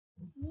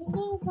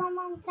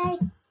common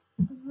sight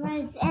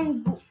words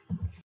and books.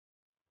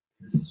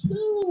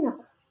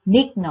 Sino?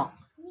 Niknok.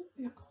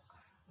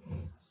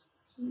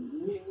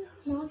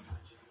 Sino?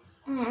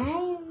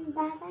 Ay,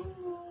 batang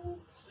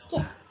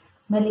siya.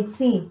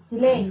 Maliksi.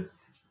 Silay.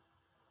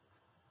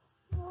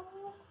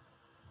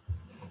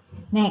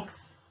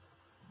 Next.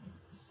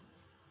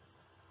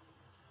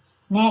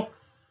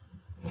 Next.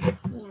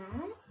 Na,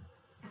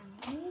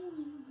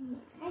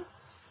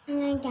 ang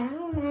agang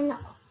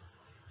manok.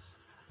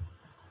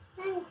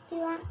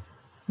 Nagtiwa.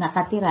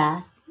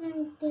 Nakatira.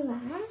 Nagtiwa.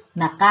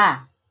 Naka.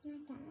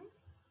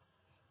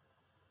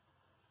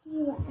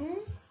 Tiwa.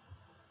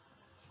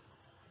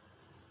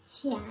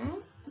 Siya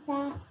sa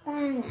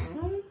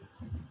panang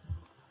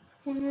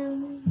sa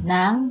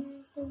Nang.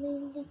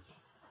 tuwid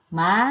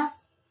Ma.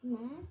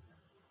 na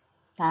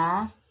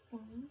Ta.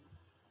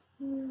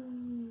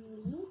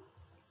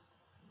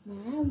 na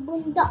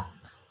bundok.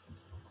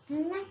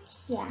 Anak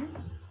siya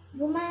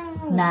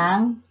gumawa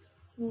Nang.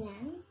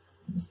 ng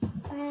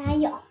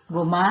palayok.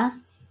 Guma.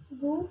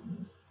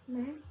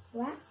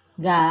 Gumawa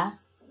Ga.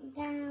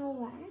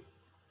 gawa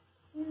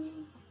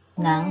ng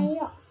Nang.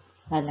 palayok.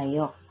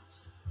 Palayok.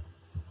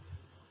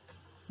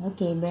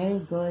 Okay,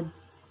 very good.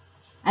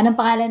 Anong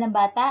pangalan ng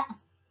bata?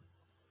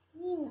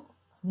 Nino.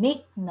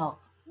 Niknok.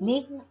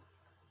 Nik. Nino.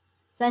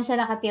 Saan siya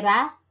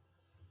nakatira?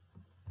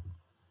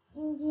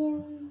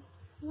 Indian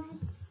Max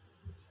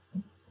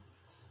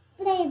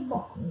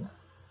Playbook.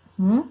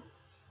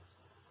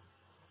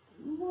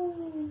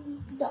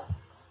 Bundok.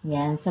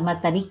 Yan, sa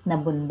matarik na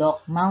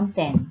bundok,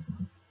 mountain.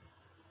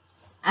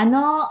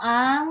 Ano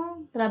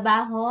ang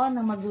trabaho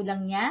ng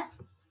magulang niya?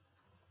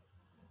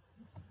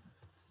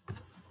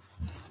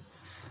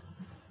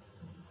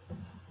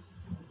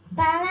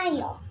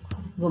 Palayok.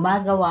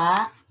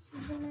 Gumagawa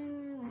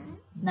Gumawa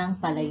ng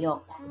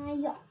palayok.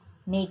 palayok.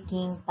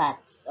 Making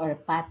pots or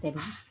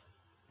pottery.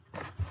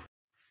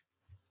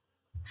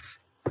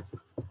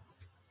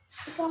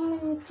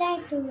 Common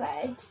sight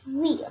words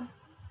we.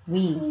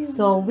 We.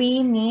 So,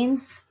 we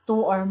means two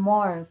or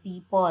more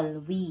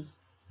people. We.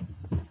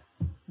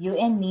 You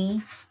and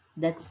me,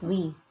 that's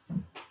we.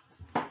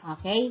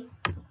 Okay?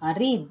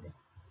 Read.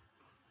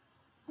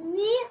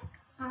 We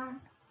are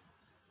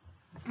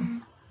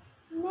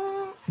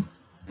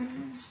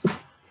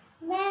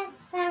best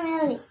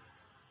family.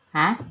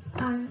 Ha?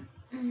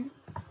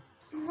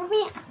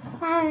 We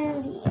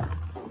family.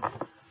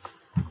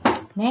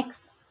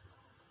 Next.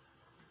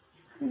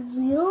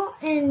 You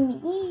and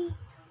me.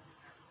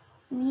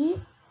 We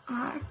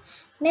are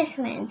best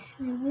friends.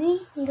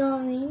 We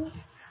going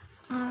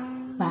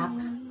Back.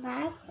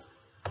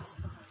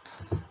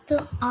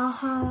 to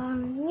our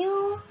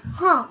new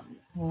home.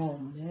 Oh,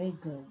 very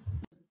good.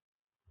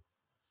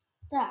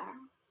 That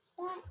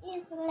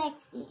is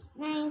Lexi.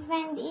 My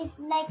friend is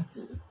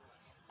Lexi.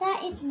 That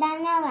is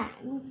Daniela.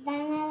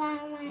 Daniela,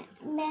 my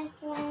best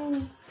friend.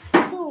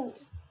 Two.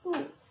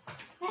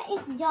 That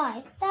is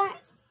Joy. That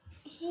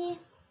she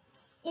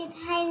is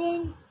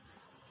hiding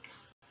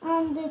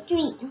on the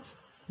tree.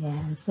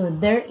 Yeah, so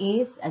there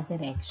is a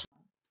direction.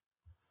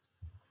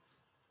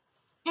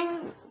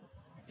 And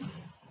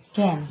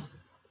Can.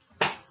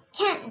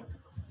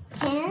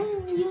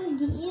 Can you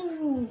give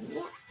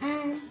me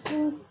an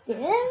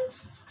instance?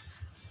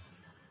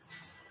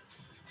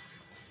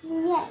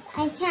 Yes,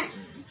 I can.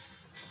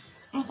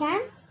 I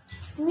can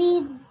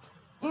read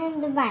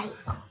and write.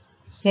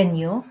 Can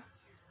you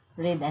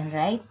read and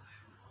write?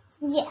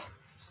 Yes,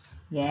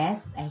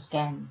 Yes, I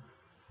can.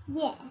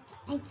 yes,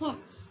 I can.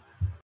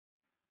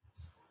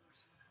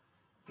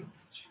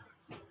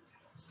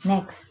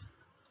 Next.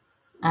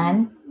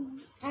 And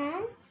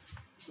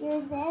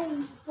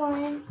uses for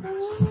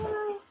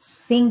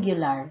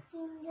singular.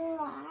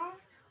 singular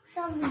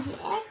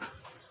subject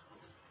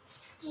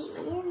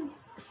is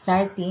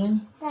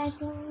Starting.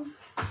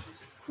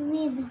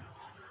 with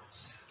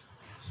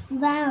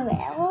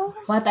vowel.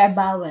 What are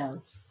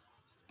vowels?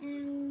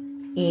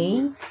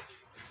 A.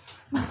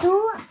 Do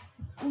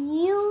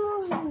you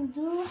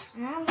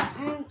have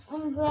an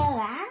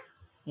umbrella?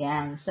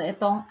 Yan. So,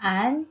 itong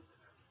an,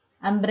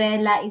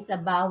 umbrella is a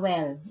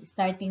vowel.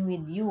 Starting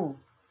with U.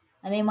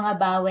 Ano yung mga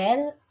vowel?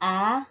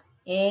 A,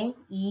 E,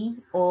 I,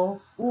 O,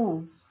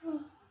 U.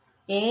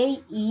 A,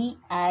 E,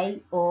 I,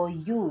 O,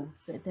 U.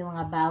 So, ito yung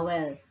mga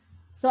vowel.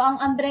 So,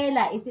 ang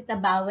umbrella, is it a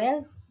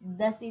vowel?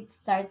 Does it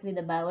start with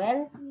a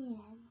vowel?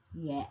 Yes.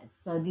 Yes.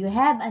 So, do you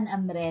have an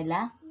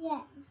umbrella?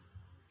 Yes.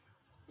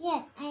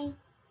 Yes, I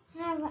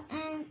have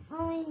an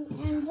orange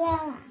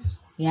umbrella.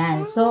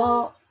 Yan.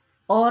 So,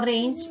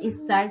 orange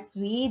starts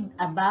with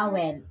a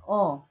vowel.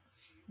 O.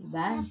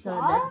 Diba? So,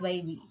 that's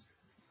why we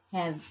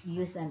have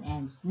used an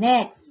N.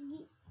 Next.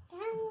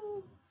 Can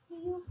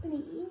you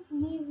please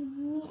give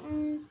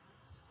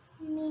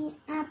me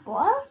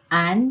apple?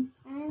 An.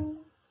 And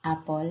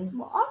Apple.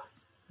 ball?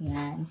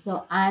 Yan.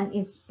 So, an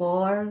is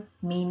for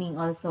meaning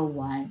also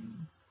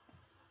one.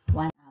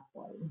 One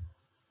apple.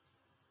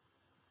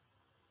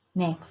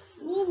 Next.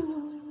 Did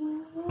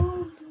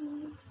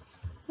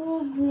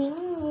you bring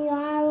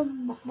your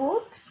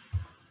books?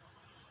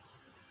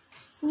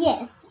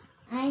 Yes,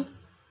 I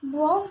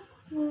broke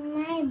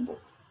my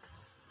book.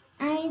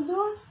 I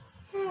don't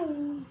have.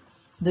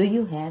 Do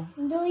you have?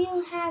 Do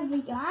you have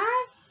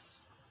yours?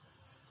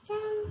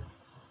 Can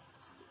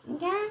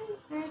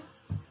I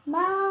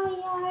borrow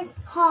your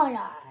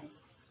color?